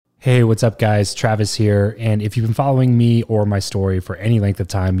Hey, what's up, guys? Travis here. And if you've been following me or my story for any length of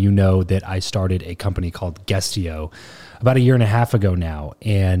time, you know that I started a company called Guestio about a year and a half ago now.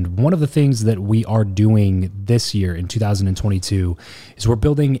 And one of the things that we are doing this year in 2022 is we're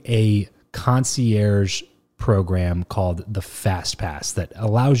building a concierge program called the Fast Pass that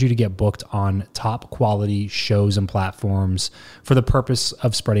allows you to get booked on top quality shows and platforms for the purpose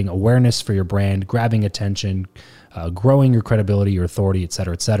of spreading awareness for your brand, grabbing attention, growing your credibility, your authority, et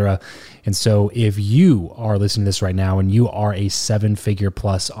cetera, et cetera. And so if you are listening to this right now and you are a 7-figure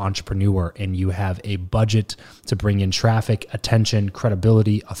plus entrepreneur and you have a budget to bring in traffic, attention,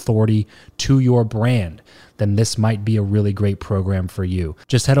 credibility, authority to your brand, then this might be a really great program for you.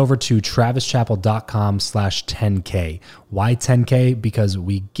 Just head over to travischappell.com/10K. Why 10K? Because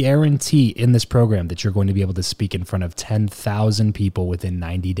we guarantee in this program that you're going to be able to speak in front of 10,000 people within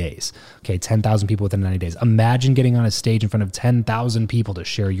 90 days. Okay, 10,000 people within 90 days. Imagine getting on a stage in front of 10,000 people to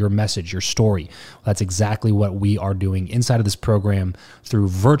share your message, your story. Well, that's exactly what we are doing inside of this program through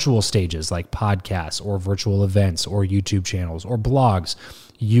virtual stages like podcasts or virtual events or YouTube channels or blogs.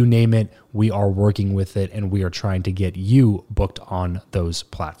 You name it, we are working with it, and we are trying to get you booked on those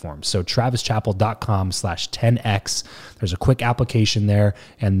platforms. So travischappell.com/10X. There's a quick application there,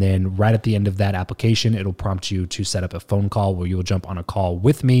 and then right at the end of that application, it'll prompt you to set up a phone call where you will jump on a call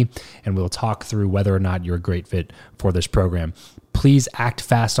with me, and we'll talk through whether or not you're a great fit for this program. Please act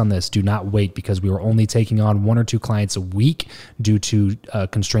fast on this. Do not wait, because we are only taking on 1 or 2 clients a week due to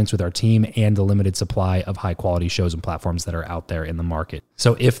constraints with our team and the limited supply of high quality shows and platforms that are out there in the market.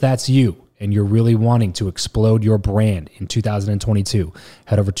 So if that's you and you're really wanting to explode your brand in 2022,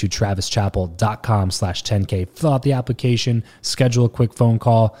 head over to travischappell.com/10K, fill out the application, schedule a quick phone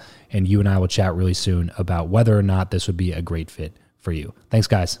call, and you and I will chat really soon about whether or not this would be a great fit for you. Thanks,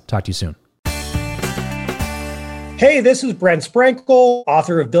 guys. Talk to you soon. Hey, this is Brent Sprinkle,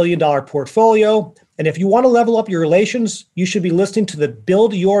 author of Billion Dollar Portfolio. And if you want to level up your relations, you should be listening to the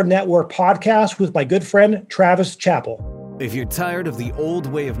Build Your Network podcast with my good friend, Travis Chappell. If you're tired of the old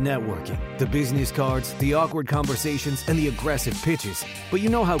way of networking, the business cards, the awkward conversations, and the aggressive pitches, but you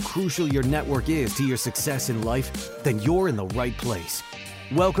know how crucial your network is to your success in life, then you're in the right place.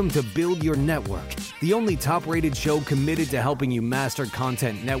 Welcome to Build Your Network, the only top-rated show committed to helping you master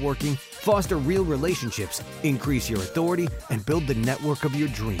content networking, foster real relationships, increase your authority, and build the network of your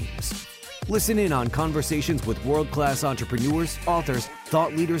dreams. Listen in on conversations with world-class entrepreneurs, authors,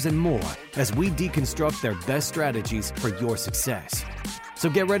 thought leaders, and more as we deconstruct their best strategies for your success. So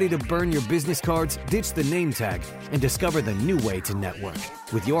get ready to burn your business cards, ditch the name tag, and discover the new way to network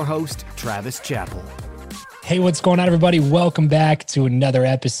with your host, Travis Chappell. Hey, what's going on, everybody? Welcome back to another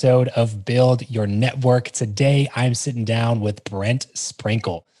episode of Build Your Network. Today, I'm sitting down with Brent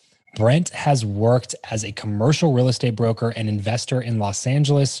Sprinkle. Brent has worked as a commercial real estate broker and investor in Los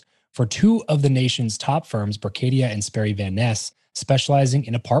Angeles for 2 of the nation's top firms, Berkadia and Sperry Van Ness, specializing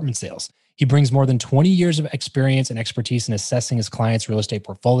in apartment sales. He brings more than 20 years of experience and expertise in assessing his clients' real estate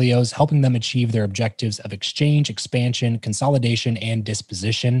portfolios, helping them achieve their objectives of exchange, expansion, consolidation, and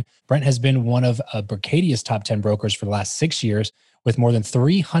disposition. Brent has been one of Berkadia's top 10 brokers for the last 6 years, with more than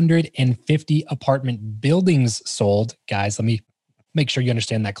 350 apartment buildings sold. Guys, let me make sure you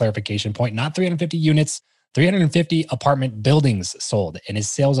understand that clarification point. Not 350 units, 350 apartment buildings sold. And his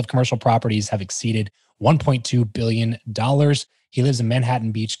sales of commercial properties have exceeded $1.2 billion. He lives in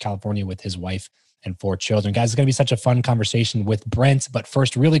Manhattan Beach, California with his wife and 4 children. Guys, it's going to be such a fun conversation with Brent. But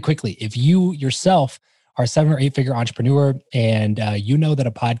first, really quickly, if you yourself are a 7 or 8-figure entrepreneur and you know that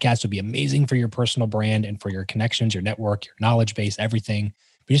a podcast would be amazing for your personal brand and for your connections, your network, your knowledge base, everything,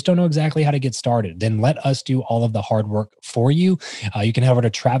 but you just don't know exactly how to get started, then let us do all of the hard work for you. You can head over to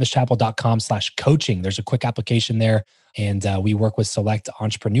travischappell.com/coaching. There's a quick application there. And we work with select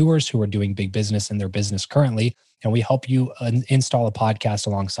entrepreneurs who are doing big business in their business currently. And we help you install a podcast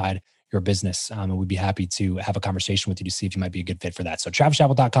alongside your business. And we'd be happy to have a conversation with you to see if you might be a good fit for that. So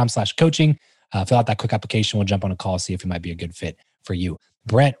travischappell.com/coaching, fill out that quick application. We'll jump on a call, see if it might be a good fit for you.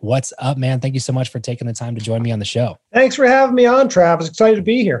 Brent, what's up, man? Thank you so much for taking the time to join me on the show. Thanks for having me on, Travis. Excited to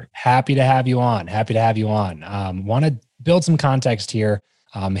be here. Happy to have you on. Want to build some context here.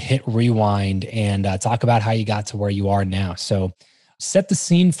 Hit rewind and talk about how you got to where you are now. So set the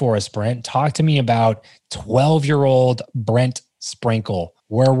scene for us, Brent. Talk to me about 12-year-old Brent Sprinkle.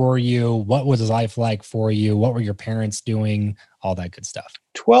 Where were you? What was life like for you? What were your parents doing? All that good stuff.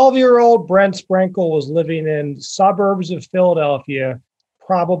 12-year-old Brent Sprinkle was living in suburbs of Philadelphia,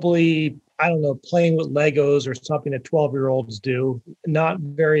 probably, I don't know, playing with Legos or something that 12-year-olds do. Not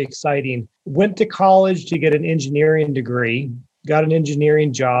very exciting. Went to college to get an engineering degree, got an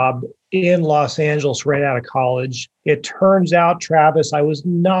engineering job, in Los Angeles right out of college. It turns out, Travis, I was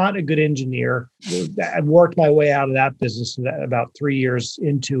not a good engineer. I worked my way out of that business about 3 years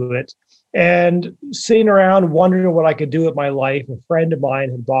into it. And sitting around wondering what I could do with my life, a friend of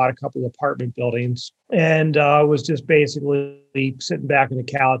mine had bought a couple of apartment buildings and was just basically sitting back on the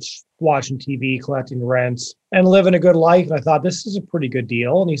couch, watching TV, collecting rents, and living a good life. And I thought, this is a pretty good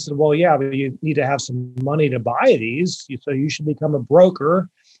deal. And he said, well, yeah, but you need to have some money to buy these. So you should become a broker.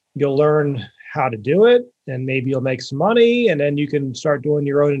 You'll learn how to do it, and maybe you'll make some money, and then you can start doing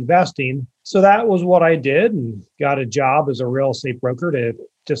your own investing. So that was what I did, and got a job as a real estate broker. To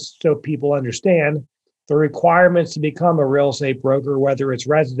just so people understand, the requirements to become a real estate broker, whether it's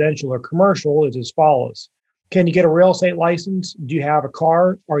residential or commercial, is as follows. Can you get a real estate license? Do you have a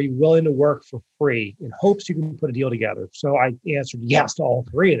car? Are you willing to work for free in hopes you can put a deal together? So I answered yes to all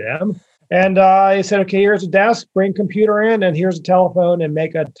three of them. And I said, okay, here's a desk, bring a computer in, and here's a telephone, and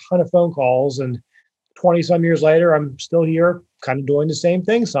make a ton of phone calls. And 20 some years later, I'm still here kind of doing the same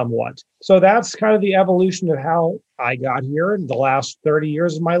thing somewhat. So that's kind of the evolution of how I got here in the last 30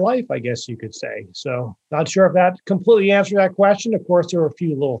 years of my life, I guess you could say. So not sure if that completely answered that question. Of course, there were a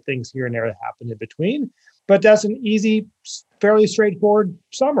few little things here and there that happened in between, but that's an easy, fairly straightforward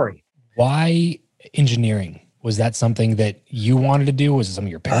summary. Why engineering? Was that something that you wanted to do? Was it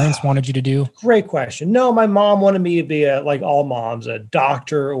something your parents wanted you to do? Great question. No, my mom wanted me to be, like all moms, a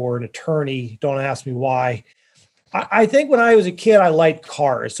doctor or an attorney. Don't ask me why. I think when I was a kid, I liked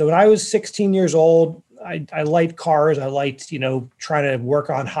cars. So when I was 16 years old, I liked cars. I liked, trying to work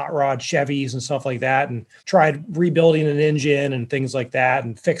on hot rod Chevys and stuff like that, and tried rebuilding an engine and things like that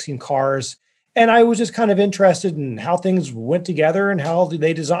and fixing cars. And I was just kind of interested in how things went together and how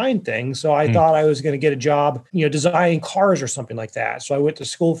they designed things. So I thought I was going to get a job, designing cars or something like that. So I went to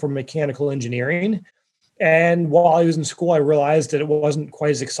school for mechanical engineering. And while I was in school, I realized that it wasn't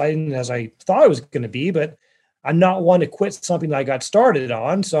quite as exciting as I thought it was going to be, but I'm not one to quit something that I got started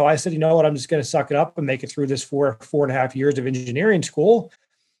on. So I said, you know what, I'm just going to suck it up and make it through this 4.5 years of engineering school.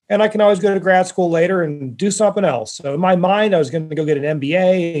 And I can always go to grad school later and do something else. So in my mind, I was going to go get an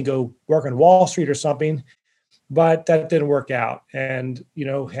MBA and go work on Wall Street or something, but that didn't work out. And,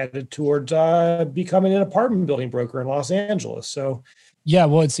 headed towards becoming an apartment building broker in Los Angeles. So, yeah,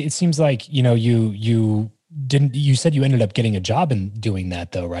 well, it seems like, you said you ended up getting a job in doing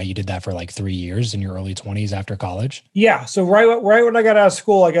that though, right? You did that for like 3 years in your early 20s after college. Yeah. So right when I got out of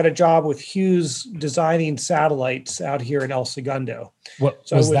school, I got a job with Hughes designing satellites out here in El Segundo.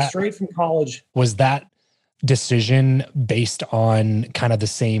 So I went straight from college. Was that decision based on kind of the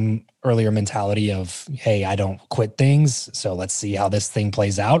same earlier mentality of, hey, I don't quit things, so let's see how this thing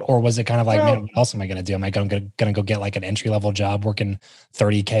plays out? Or was it kind of like, man, what else am I going to do? Am I going to go get like an entry-level job working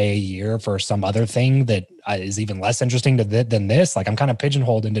 $30K a year for some other thing that is even less interesting than this? Like, I'm kind of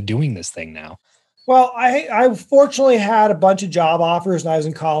pigeonholed into doing this thing now. Well, I fortunately had a bunch of job offers when I was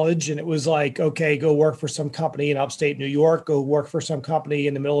in college, and it was like, okay, go work for some company in upstate New York, go work for some company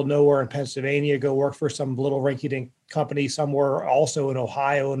in the middle of nowhere in Pennsylvania, go work for some little rinky-dink company somewhere also in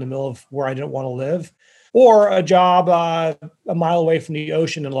Ohio in the middle of where I didn't want to live, or a job a mile away from the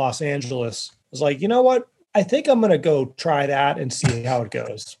ocean in Los Angeles. I was like, you know what? I think I'm going to go try that and see how it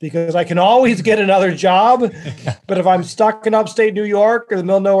goes, because I can always get another job. But if I'm stuck in upstate New York or the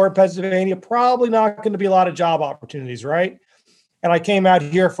middle of nowhere in Pennsylvania, probably not going to be a lot of job opportunities, right? And I came out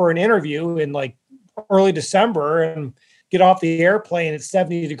here for an interview in like early December and get off the airplane at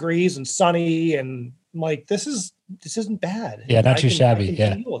 70 degrees and sunny. And I'm like, this isn't bad. Yeah, not too shabby. I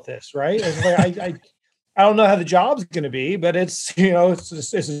can deal with this, right? I don't know how the job's going to be, but it's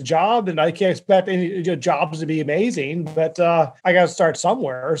a job, and I can't expect any jobs to be amazing, but I got to start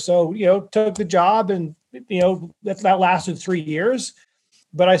somewhere. So, took the job, and, that lasted 3 years,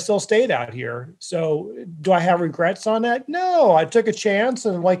 but I still stayed out here. So do I have regrets on that? No, I took a chance,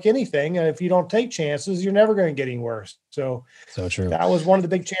 and like anything, if you don't take chances, you're never going to get any worse. So true. That was one of the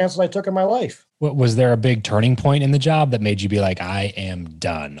big chances I took in my life. Was there a big turning point in the job that made you be like, I am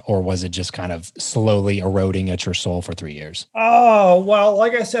done? Or was it just kind of slowly eroding at your soul for 3 years? Oh, well,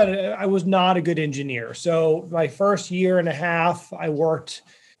 like I said, I was not a good engineer. So my first year and a half, I worked.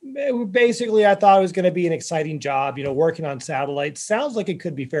 Basically, I thought it was going to be an exciting job, working on satellites. Sounds like it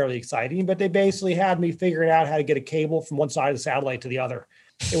could be fairly exciting, but they basically had me figuring out how to get a cable from one side of the satellite to the other.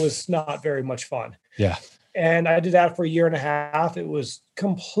 It was not very much fun. Yeah. And I did that for a year and a half. It was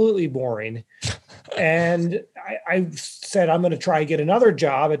completely boring. And I said, I'm going to try and get another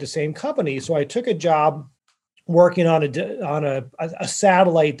job at the same company. So I took a job working on a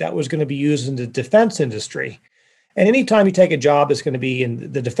satellite that was going to be used in the defense industry. And anytime you take a job that's going to be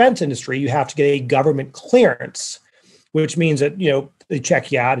in the defense industry, you have to get a government clearance, which means that, They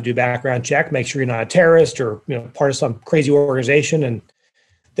check you out to do background check, make sure you're not a terrorist or part of some crazy organization, and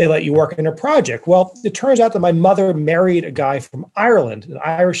they let you work in a project. Well, it turns out that my mother married a guy from Ireland, an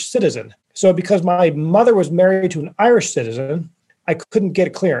Irish citizen. So because my mother was married to an Irish citizen, I couldn't get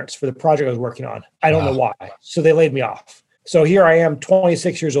a clearance for the project I was working on. I don't know why. So they laid me off. So here I am,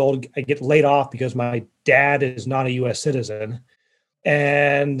 26 years old. I get laid off because my dad is not a U.S. citizen.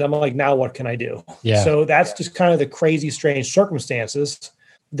 And I'm like, now what can I do? Yeah. So that's just kind of the crazy, strange circumstances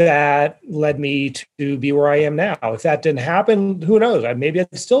that led me to be where I am now. If that didn't happen, who knows? Maybe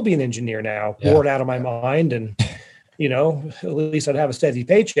I'd still be an engineer now, bored out of my mind. And, at least I'd have a steady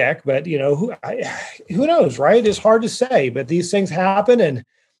paycheck. But, who knows, right? It's hard to say. But these things happen. And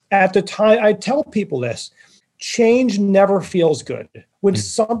at the time, I tell people this, change never feels good. When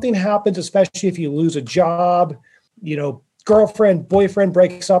something happens, especially if you lose a job, girlfriend, boyfriend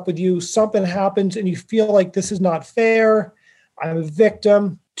breaks up with you, something happens and you feel like this is not fair, I'm a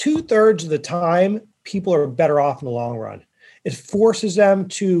victim. 2/3 of the time, people are better off in the long run. It forces them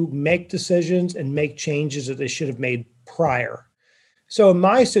to make decisions and make changes that they should have made prior. So in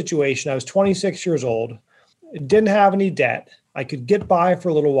my situation, I was 26 years old, didn't have any debt. I could get by for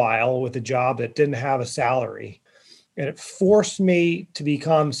a little while with a job that didn't have a salary. And it forced me to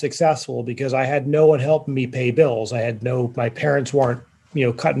become successful because I had no one helping me pay bills. My parents weren't,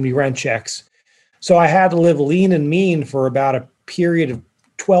 cutting me rent checks. So I had to live lean and mean for about a period of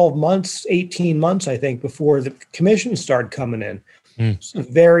 12 months, 18 months, I think, before the commission started coming in. It's a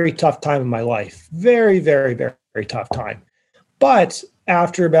very tough time in my life. Very, very, very, very tough time. But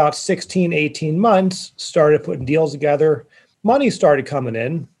after about 16, 18 months, started putting deals together, money started coming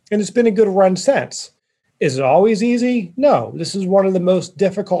in, and it's been a good run since. Is it always easy? No. This is one of the most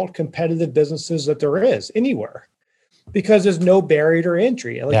difficult competitive businesses that there is anywhere because there's no barrier to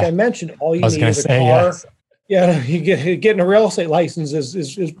entry. Like I mentioned, all you need is a car. Yes. Yeah, getting a real estate license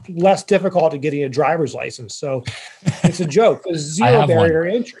is less difficult than getting a driver's license. So it's a joke. There's zero barrier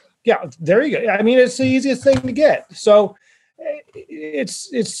to entry. Yeah, there you go. I mean, it's the easiest thing to get. So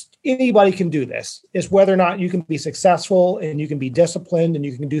it's anybody can do this. It's whether or not you can be successful and you can be disciplined and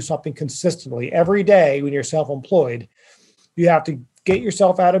you can do something consistently every day. When you're self-employed, you have to get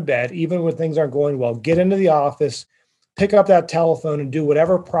yourself out of bed, even when things aren't going well, get into the office, pick up that telephone and do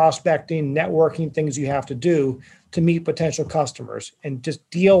whatever prospecting, networking things you have to do to meet potential customers and just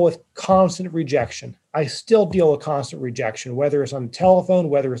deal with constant rejection. I still deal with constant rejection, whether it's on the telephone,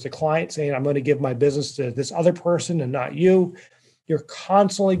 whether it's a client saying, I'm going to give my business to this other person and not you. You're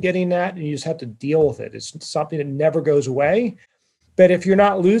constantly getting that and you just have to deal with it. It's something that never goes away. But if you're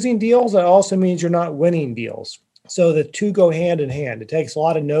not losing deals, that also means you're not winning deals. So the two go hand in hand. It takes a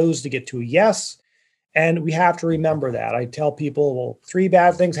lot of no's to get to a yes. And we have to remember that. I tell people, well, 3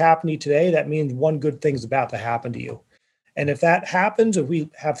 bad things happen to you today. That means 1 good thing's about to happen to you. And if that happens, if we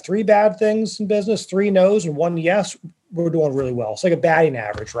have 3 bad things in business, 3 no's and 1 yes, we're doing really well. It's like a batting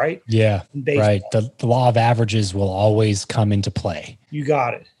average, right? Yeah, right. The law of averages will always come into play. You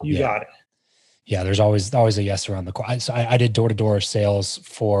got it. You got it. Yeah, there's always a yes around the corner. So I did door-to-door sales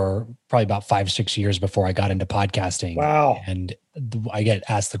for probably about 5-6 years before I got into podcasting. Wow. And I get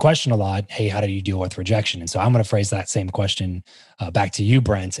asked the question a lot, hey, how do you deal with rejection? And so I'm going to phrase that same question back to you,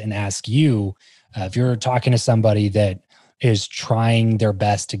 Brent, and ask you, if you're talking to somebody that is trying their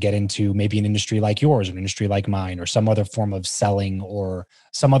best to get into maybe an industry like yours, an industry like mine, or some other form of selling or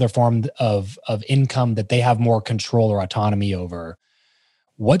some other form of income that they have more control or autonomy over,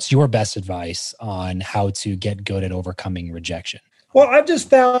 what's your best advice on how to get good at overcoming rejection? Well, I've just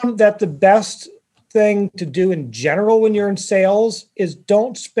found that the best thing to do in general when you're in sales is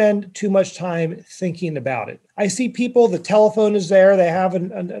don't spend too much time thinking about it. I see people, the telephone is there, they have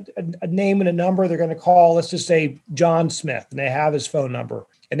a name and a number they're going to call, let's just say John Smith, and they have his phone number,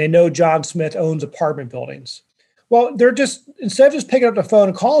 and they know John Smith owns apartment buildings. Well, they're just, instead of just picking up the phone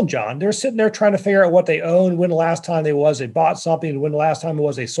and calling John, they're sitting there trying to figure out what they own, when the last time they bought something, when the last time it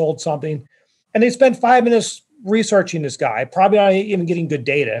was they sold something. And they spend 5 minutes researching this guy, probably not even getting good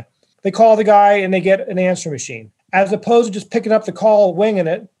data. They call the guy and they get an answer machine, as opposed to just picking up the call, winging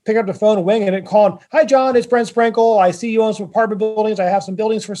it, picking up the phone and winging it, calling, hi, John, it's Brent Sprinkle. I see you own some apartment buildings. I have some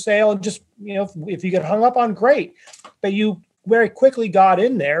buildings for sale. And just, if you get hung up on, great. But you very quickly got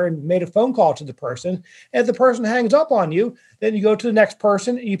in there and made a phone call to the person. And if the person hangs up on you, then you go to the next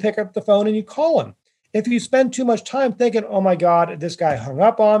person and you pick up the phone and you call him. If you spend too much time thinking, oh my God, this guy hung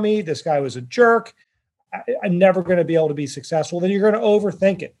up on me, this guy was a jerk, I'm never going to be able to be successful, then you're going to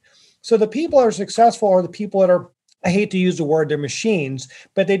overthink it. So the people that are successful are the people that are, I hate to use the word, they're machines,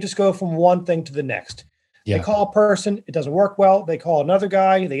 but they just go from one thing to the next. Yeah. They call a person, it doesn't work well. They call another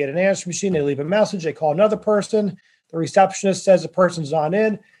guy, they get an answer machine, they leave a message, they call another person, The receptionist says the person's not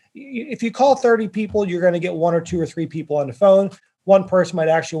in. If you call 30 people, you're going to get 1 or 2 or 3 people on the phone. One person might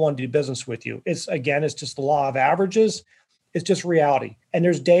actually want to do business with you. It's just the law of averages. It's just reality. And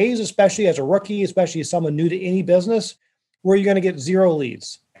there's days, especially as a rookie, especially as someone new to any business, where you're going to get 0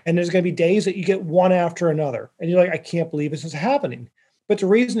 leads. And there's going to be days that you get one after another. And you're like, I can't believe this is happening. But the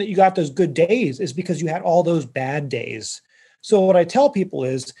reason that you got those good days is because you had all those bad days. So what I tell people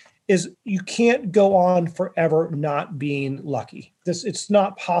is you can't go on forever not being lucky. It's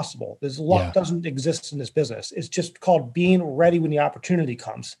not possible. This luck doesn't exist in this business. It's just called being ready when the opportunity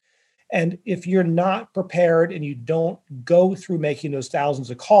comes. And if you're not prepared and you don't go through making those thousands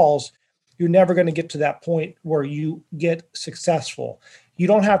of calls, you're never going to get to that point where you get successful. You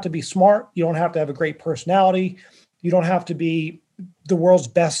don't have to be smart. You don't have to have a great personality. You don't have to be the world's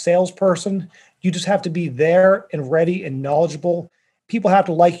best salesperson. You just have to be there and ready and knowledgeable. People have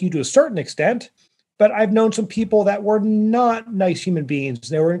to like you to a certain extent, but I've known some people that were not nice human beings.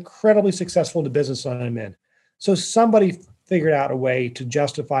 They were incredibly successful in the business that I'm in. So somebody figured out a way to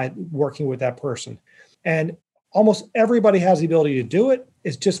justify working with that person. And almost everybody has the ability to do it.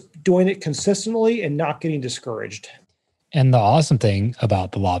 It's just doing it consistently and not getting discouraged. And the awesome thing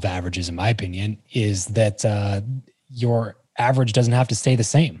about the law of averages, in my opinion, is that your average doesn't have to stay the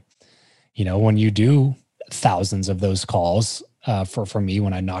same. You know, when you do thousands of those calls, for me,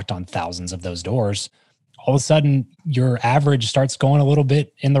 when I knocked on thousands of those doors, all of a sudden your average starts going a little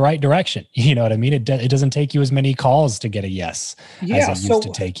bit in the right direction. You know what I mean? It doesn't take you as many calls to get a yes as it used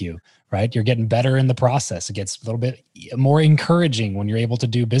to take you, right? You're getting better in the process. It gets a little bit more encouraging when you're able to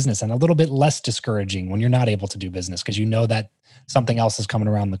do business and a little bit less discouraging when you're not able to do business because you know that something else is coming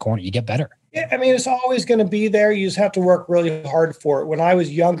around the corner. You get better. Yeah, I mean, it's always going to be there. You just have to work really hard for it. When I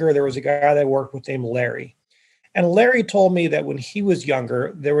was younger, there was a guy that I worked with named Larry. And Larry told me that when he was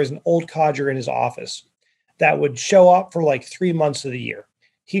younger, there was an old codger in his office that would show up for like 3 months of the year.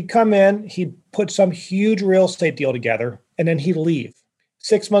 He'd come in, he'd put some huge real estate deal together, and then he'd leave.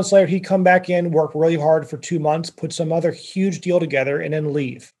 6 months later, he'd come back in, work really hard for 2 months, put some other huge deal together, and then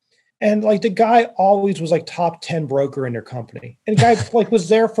leave. And like the guy always was like top 10 broker in their company. And the guy like was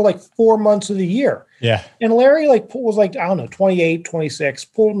there for like 4 months of the year. Yeah. And Larry was like, I don't know, 28, 26,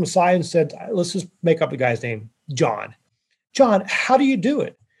 pulled him aside and said, let's just make up the guy's name, John. John, how do you do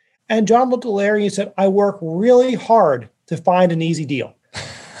it? And John looked at Larry and said, I work really hard to find an easy deal.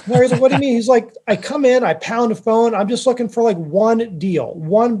 Larry's like, what do you mean? He's like, I come in, I pound a phone. I'm just looking for like one deal,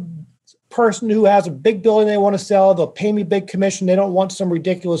 one person who has a big building they want to sell. They'll pay me big commission. They don't want some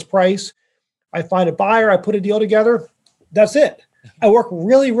ridiculous price. I find a buyer. I put a deal together. That's it. I work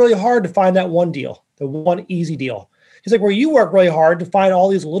really, really hard to find that one deal, the one easy deal. He's like, well, you work really hard to find all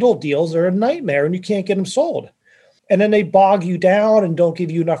these little deals. They're a nightmare and you can't get them sold. And then they bog you down and don't give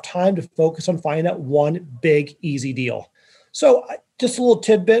you enough time to focus on finding that one big, easy deal. So just a little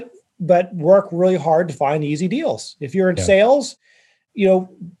tidbit, but work really hard to find easy deals. If you're in sales, you know,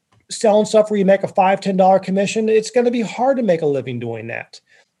 selling stuff where you make a $5, $10 commission, it's going to be hard to make a living doing that.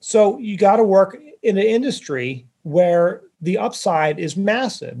 So you got to work in an industry where the upside is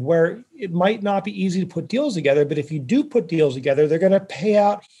massive, where it might not be easy to put deals together, but if you do put deals together, they're going to pay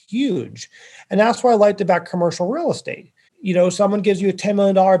out huge. And that's what I liked about commercial real estate. You know, someone gives you a $10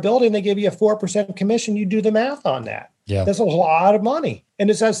 million building, they give you a 4% commission, you do the math on that. Yeah. That's a lot of money.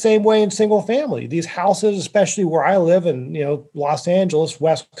 And it's that same way in single family. These houses, especially where I live in, you know, Los Angeles,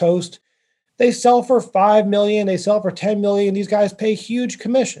 West Coast, they sell for $5 million, they sell for $10 million. These guys pay huge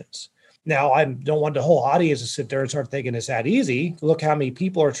commissions. Now, I don't want the whole audience to sit there and start thinking it's that easy. Look how many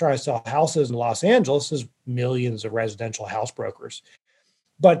people are trying to sell houses in Los Angeles. There's millions of residential house brokers.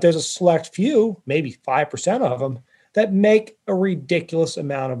 But there's a select few, maybe 5% of them, that make a ridiculous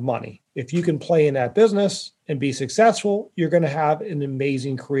amount of money. If you can play in that business and be successful, you're going to have an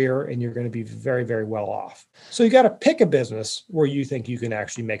amazing career and you're going to be very, very well off. So you got to pick a business where you think you can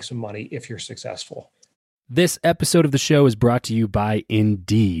actually make some money if you're successful. This episode of the show is brought to you by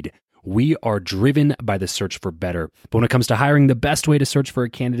Indeed. We are driven by the search for better. But when it comes to hiring, the best way to search for a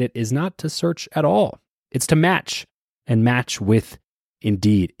candidate is not to search at all. It's to match and match with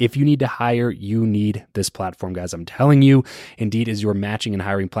Indeed. If you need to hire, you need this platform, guys. I'm telling you, Indeed is your matching and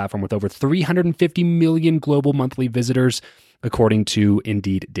hiring platform with over 350 million global monthly visitors, according to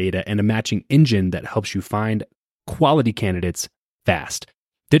Indeed data, and a matching engine that helps you find quality candidates fast.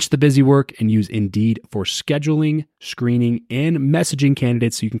 Ditch the busy work and use Indeed for scheduling, screening, and messaging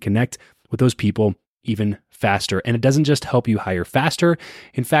candidates so you can connect with those people even faster. And it doesn't just help you hire faster.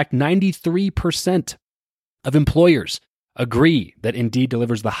 In fact, 93% of employers agree that Indeed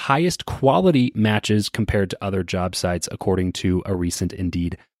delivers the highest quality matches compared to other job sites, according to a recent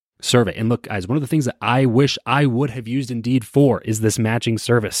Indeed survey. And look, guys, one of the things that I wish I would have used Indeed for is this matching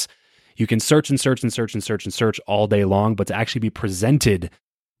service. You can search and search and search and search and search all day long, but to actually be presented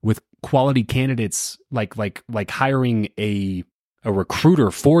with quality candidates, like hiring a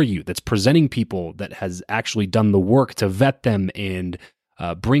recruiter for you that's presenting people that has actually done the work to vet them and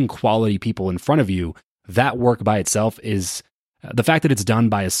bring quality people in front of you, that work by itself is the fact that it's done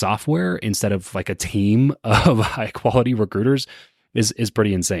by a software instead of like a team of high quality recruiters is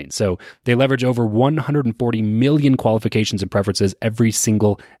pretty insane. So they leverage over 140 million qualifications and preferences every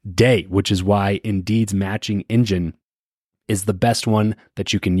single day, which is why Indeed's matching engine is the best one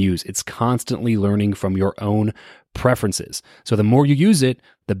that you can use. It's constantly learning from your own preferences. So the more you use it,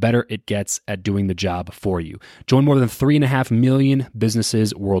 the better it gets at doing the job for you. Join more than 3.5 million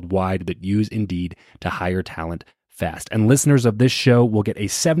businesses worldwide that use Indeed to hire talent fast. And listeners of this show will get a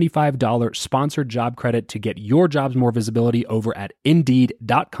 $75 sponsored job credit to get your jobs more visibility over at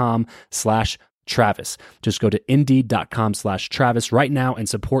Indeed.com/Travis. Just go to Indeed.com/Travis right now and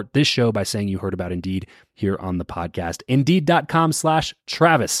support this show by saying you heard about Indeed here on the podcast.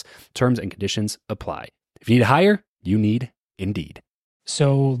 Indeed.com/Travis. Terms and conditions apply. If you need to hire, you need Indeed.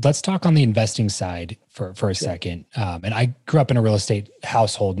 So let's talk on the investing side for a second. And I grew up in a real estate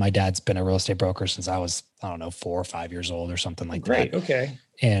household. My dad's been a real estate broker since I was, 4 or 5 years old or something like that. Great. Okay.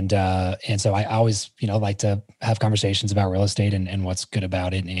 And so I always, like to have conversations about real estate and what's good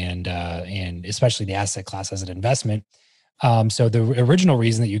about it, and especially the asset class as an investment. So the original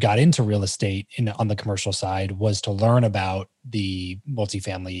reason that you got into real estate on the commercial side was to learn about the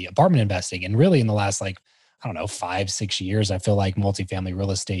multifamily apartment investing. And really in the last 5-6 years, I feel like multifamily real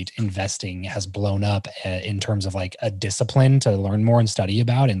estate investing has blown up in terms of like a discipline to learn more and study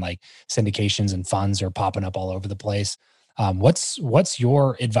about, and like syndications and funds are popping up all over the place. What's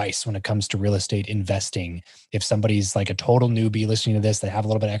your advice when it comes to real estate investing? If somebody's like a total newbie listening to this, they have a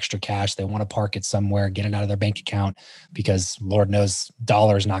little bit of extra cash, they want to park it somewhere, get it out of their bank account, because Lord knows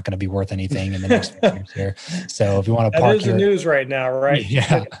dollar is not going to be worth anything in the next few years here. So if you want to park, that is the news right now, right?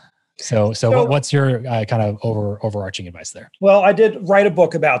 Yeah. So what's your kind of overarching advice there? Well, I did write a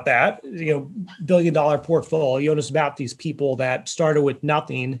book about that, billion-dollar portfolio. And it's about these people that started with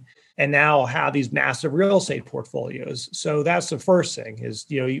nothing and now have these massive real estate portfolios. So that's the first thing is,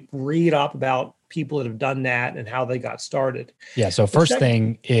 you read up about people that have done that and how they got started. Yeah. So first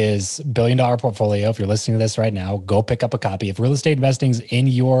thing is billion-dollar portfolio. If you're listening to this right now, go pick up a copy. If real estate investing's in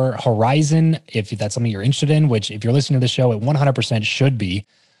your horizon, if that's something you're interested in, which if you're listening to the show, it 100% should be,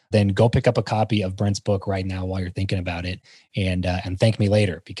 then go pick up a copy of Brent's book right now while you're thinking about it, and thank me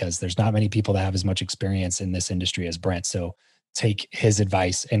later, because there's not many people that have as much experience in this industry as Brent. So take his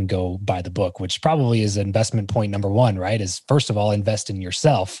advice and go buy the book, which probably is investment point number one, right? Is first of all, invest in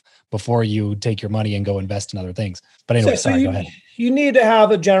yourself before you take your money and go invest in other things. But anyway, go ahead. You need to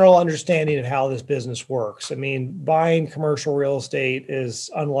have a general understanding of how this business works. I mean, buying commercial real estate is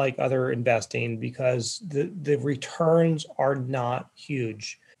unlike other investing because the returns are not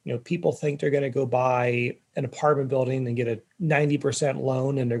huge. People think they're going to go buy an apartment building and get a 90%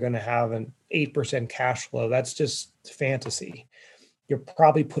 loan and they're going to have an 8% cash flow. That's just fantasy. You're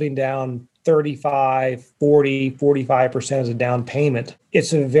probably putting down 35, 40, 45% as a down payment.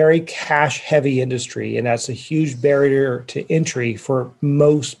 It's a very cash heavy industry, and that's a huge barrier to entry for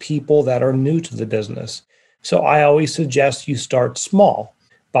most people that are new to the business. So I always suggest you start small.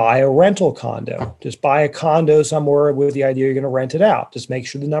 Buy a rental condo. Just buy a condo somewhere with the idea you're going to rent it out. Just make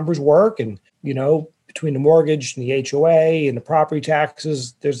sure the numbers work. And, between the mortgage and the HOA and the property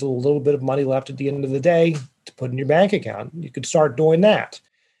taxes, there's a little bit of money left at the end of the day to put in your bank account. You could start doing that.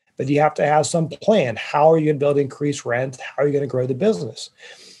 But you have to have some plan. How are you going to be able to increase rent? How are you going to grow the business?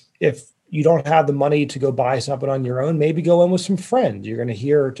 If you don't have the money to go buy something on your own, maybe go in with some friends. You're going to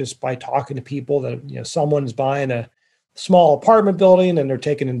hear just by talking to people that, someone's buying a small apartment building and they're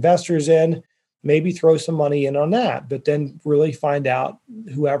taking investors in, maybe throw some money in on that, but then really find out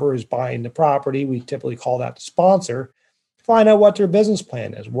whoever is buying the property, we typically call that the sponsor, find out what their business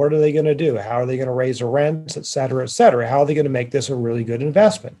plan is. What are they going to do? How are they going to raise the rents, et cetera, et cetera? How are they going to make this a really good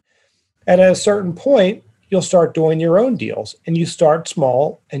investment? And at a certain point, you'll start doing your own deals, and you start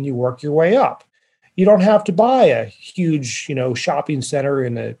small and you work your way up. You don't have to buy a huge, shopping center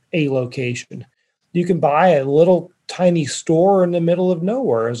in a location. You can buy a little tiny store in the middle of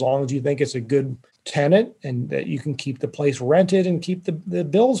nowhere, as long as you think it's a good tenant and that you can keep the place rented and keep the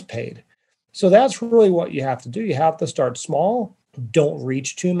bills paid. So that's really what you have to do. You have to start small, don't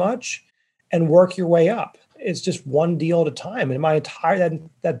reach too much, and work your way up. It's just one deal at a time. And my entire,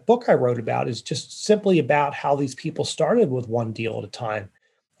 that book I wrote about is just simply about how these people started with one deal at a time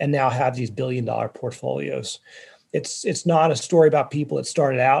and now have these billion-dollar portfolios. It's not a story about people that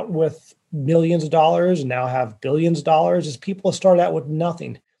started out with millions of dollars and now have billions of dollars. It's people that started out with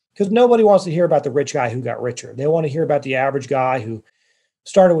nothing, because nobody wants to hear about the rich guy who got richer. They want to hear about the average guy who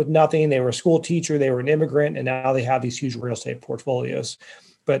started with nothing. They were a school teacher, they were an immigrant, and now they have these huge real estate portfolios.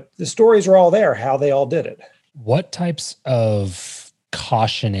 But the stories are all there, how they all did it. What types of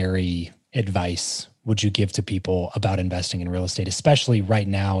cautionary advice would you give to people about investing in real estate, especially right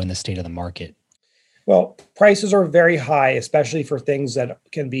now in the state of the market? Well, prices are very high, especially for things that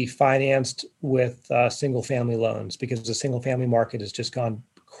can be financed with single family loans, because the single family market has just gone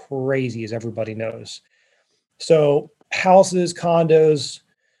crazy, as everybody knows. So houses, condos,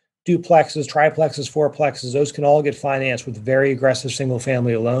 duplexes, triplexes, fourplexes, those can all get financed with very aggressive single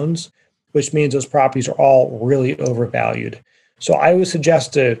family loans, which means those properties are all really overvalued. So I would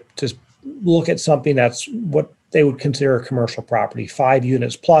suggest to look at something that's what they would consider a commercial property, 5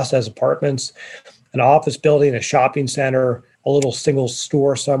 units plus as apartments, an office building, a shopping center, a little single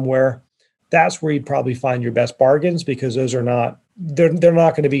store somewhere. That's where you'd probably find your best bargains, because those are not, they're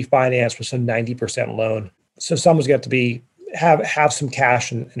not going to be financed with some 90% loan. So someone's got to be have some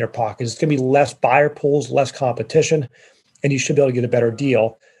cash in their pockets. It's going to be less buyer pools, less competition, and you should be able to get a better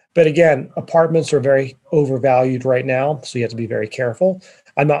deal. But again, apartments are very overvalued right now, so you have to be very careful.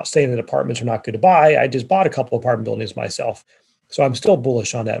 I'm not saying that apartments are not good to buy. I just bought a couple of apartment buildings myself. So I'm still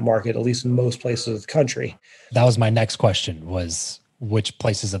bullish on that market, at least in most places of the country. That was my next question, was which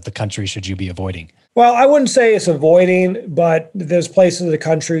places of the country should you be avoiding? Well, I wouldn't say it's avoiding, but there's places of the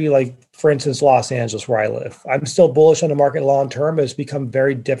country, like, for instance, Los Angeles, where I live. I'm still bullish on the market long term. It's become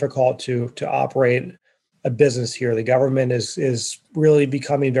very difficult to operate a business here. The government is really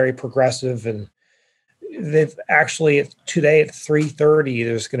becoming very progressive, and they've actually, today at 3:30,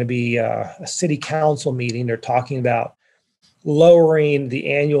 there's going to be a city council meeting. They're talking about lowering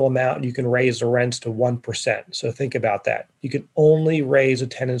the annual amount you can raise the rents to 1%. So think about that. You can only raise a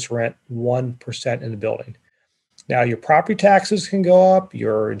tenant's rent 1% in the building. Now, your property taxes can go up,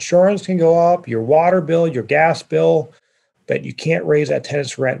 your insurance can go up, your water bill, your gas bill, but you can't raise that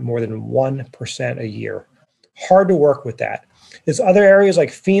tenant's rent more than 1% a year. Hard to work with that. There's other areas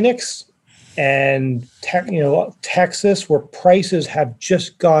like Phoenix and Texas, where prices have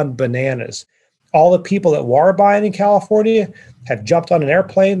just gone bananas. All the people that were buying in California have jumped on an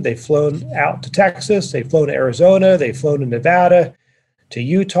airplane. They've flown out to Texas. They've flown to Arizona. They've flown to Nevada, to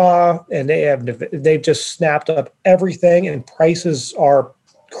Utah, and they've just snapped up everything. And prices are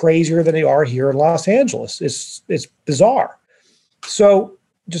crazier than they are here in Los Angeles. It's bizarre. So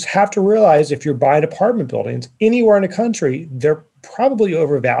just have to realize, if you're buying apartment buildings anywhere in the country, they're probably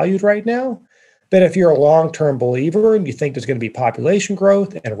overvalued right now. But if you're a long-term believer and you think there's going to be population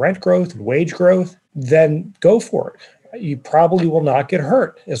growth and rent growth and wage growth, then go for it. You probably will not get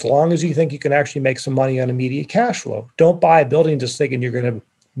hurt, as long as you think you can actually make some money on immediate cash flow. Don't buy a building just thinking you're going to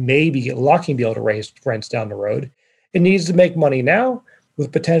maybe get lucky and be able to raise rents down the road. It needs to make money now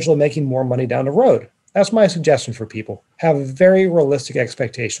with potential of making more money down the road. That's my suggestion for people. Have very realistic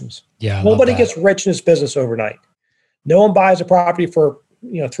expectations. Yeah, nobody gets rich in this business overnight. No one buys a property for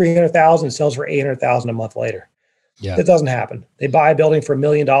 $300,000 and sells for $800,000 a month later. Yeah, that doesn't happen. They buy a building for $1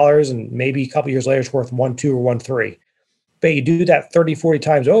 million, and maybe a couple of years later it's worth 1.2 or 1.3. But you do that 30, 40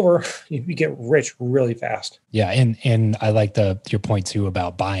 times over, you get rich really fast. Yeah, and I like your point too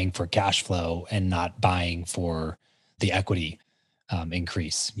about buying for cash flow and not buying for the equity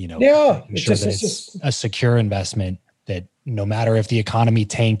increase. Yeah, it's a secure investment that no matter if the economy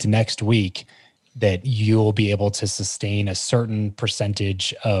tanked next week, that you'll be able to sustain a certain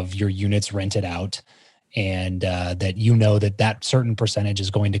percentage of your units rented out, and that that certain percentage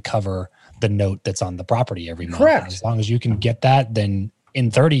is going to cover the note that's on the property every month. Correct. And as long as you can get that, then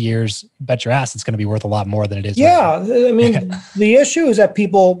in 30 years, bet your ass it's going to be worth a lot more than it is. Yeah. Right now. I mean, the issue is that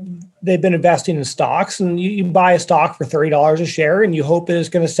they've been investing in stocks, and you buy a stock for $30 a share and you hope it is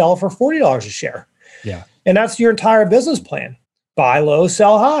going to sell for $40 a share. Yeah. And that's your entire business plan. Buy low,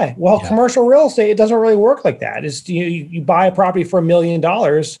 sell high. Well, Yeah. Commercial real estate, it doesn't really work like that. It's you buy a property for $1 million,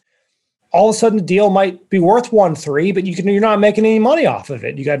 all of a sudden the deal might be worth 1.3, but you're not making any money off of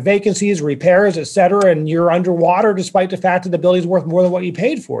it. You got vacancies, repairs, et cetera, and you're underwater despite the fact that the building's worth more than what you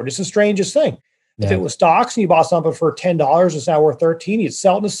paid for it. It's the strangest thing. Yeah. If it was stocks and you bought something for $10, it's now worth $13, you'd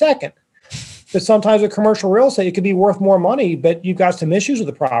sell it in a second. But sometimes with commercial real estate, it could be worth more money, but you've got some issues with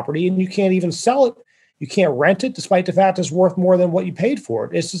the property and you can't even sell it. You can't rent it despite the fact it's worth more than what you paid for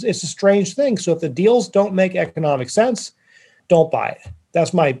it. It's a strange thing. So if the deals don't make economic sense, don't buy it.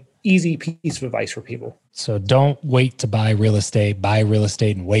 That's my easy piece of advice for people. So don't wait to buy real estate. Buy real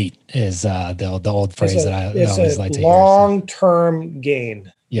estate and wait is the old phrase that I always like to hear. Long-term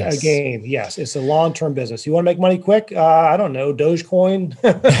gain. a game. Yes, it's a long-term business. You want to make money quick? I don't know, Dogecoin.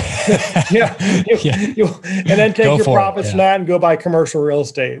 And then take your profits from that and go buy commercial real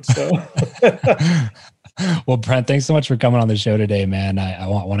estate. So. Well, Brent, thanks so much for coming on the show today, man. I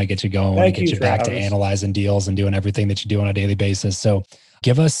want to get you going. I want to get you back to analyzing deals and doing everything that you do on a daily basis. So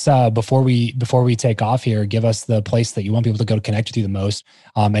give us, before we take off here, give us the place that you want people to go to connect with you the most,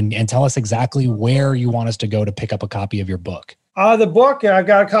 and tell us exactly where you want us to go to pick up a copy of your book. The book, I've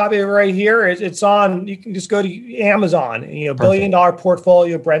got a copy of it right here. It's on, you can just go to Amazon, $1 billion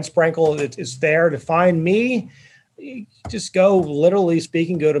portfolio, Brent Sprinkle. It's there to find me. You just go, literally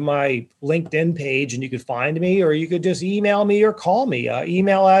speaking, go to my LinkedIn page and you could find me, or you could just email me or call me.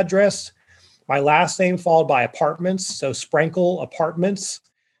 Email address, my last name followed by apartments. So Sprinkle Apartments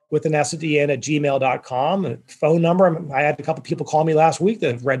with an S at the end at gmail.com. Phone number, I had a couple people call me last week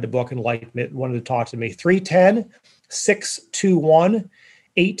that have read the book and liked it, wanted to talk to me.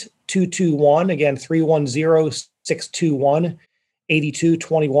 310-621-8221. Again,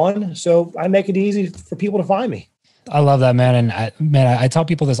 310-621-8221. So I make it easy for people to find me. I love that, man. And I tell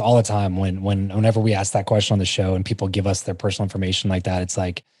people this all the time whenever we ask that question on the show and people give us their personal information like that. It's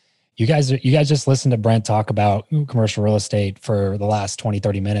like, you guys just listen to Brent talk about commercial real estate for the last 20,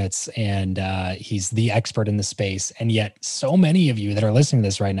 30 minutes. And he's the expert in the space. And yet so many of you that are listening to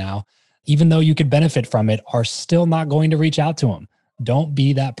this right now, even though you could benefit from it, are still not going to reach out to him. Don't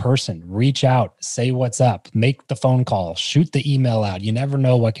be that person. Reach out, say what's up, make the phone call, shoot the email out. You never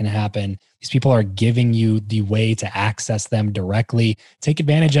know what can happen. These people are giving you the way to access them directly. Take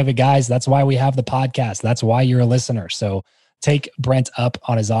advantage of it, guys. That's why we have the podcast. That's why you're a listener. So take Brent up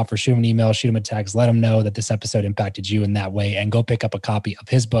on his offer, shoot him an email, shoot him a text, let him know that this episode impacted you in that way, and go pick up a copy of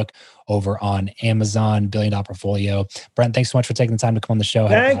his book over on Amazon, $1 Billion Portfolio. Brent, thanks so much for taking the time to come on the show.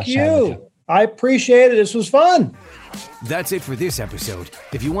 Thank you. I appreciate it. This was fun. That's it for this episode.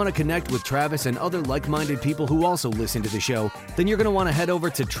 If you want to connect with Travis and other like-minded people who also listen to the show, then you're going to want to head over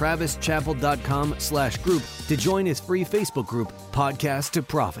to travischappell.com/group to join his free Facebook group, Podcast to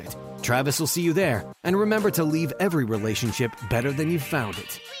Profit. Travis will see you there. And remember to leave every relationship better than you found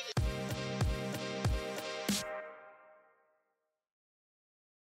it.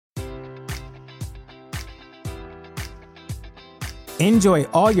 Enjoy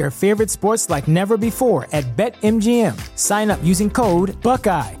all your favorite sports like never before at BetMGM. Sign up using code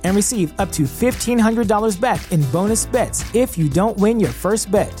Buckeye and receive up to $1,500 back in bonus bets if you don't win your first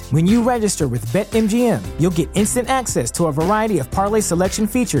bet. When you register with BetMGM, you'll get instant access to a variety of parlay selection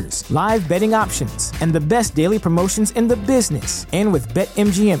features, live betting options, and the best daily promotions in the business. And with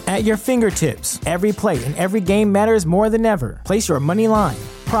BetMGM at your fingertips, every play and every game matters more than ever. Place your money line,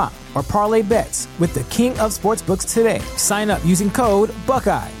 prop, or parlay bets with the king of sportsbooks today. Sign up using code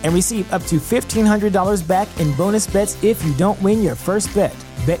Buckeye and receive up to $1,500 back in bonus bets if you don't win your first bet.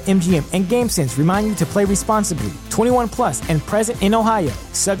 BetMGM and GameSense remind you to play responsibly. 21 plus and present in Ohio,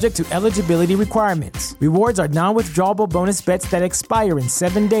 subject to eligibility requirements. Rewards are non-withdrawable bonus bets that expire in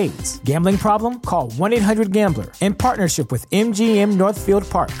 7 days. Gambling problem? Call 1-800-GAMBLER. In partnership with MGM Northfield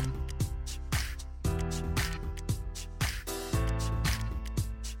Park.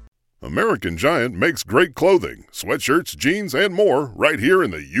 American Giant makes great clothing, sweatshirts, jeans, and more right here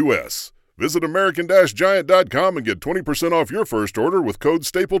in the U.S. Visit American-Giant.com and get 20% off your first order with code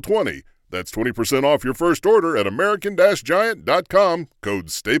STAPLE20. That's 20% off your first order at American-Giant.com, code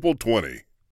STAPLE20.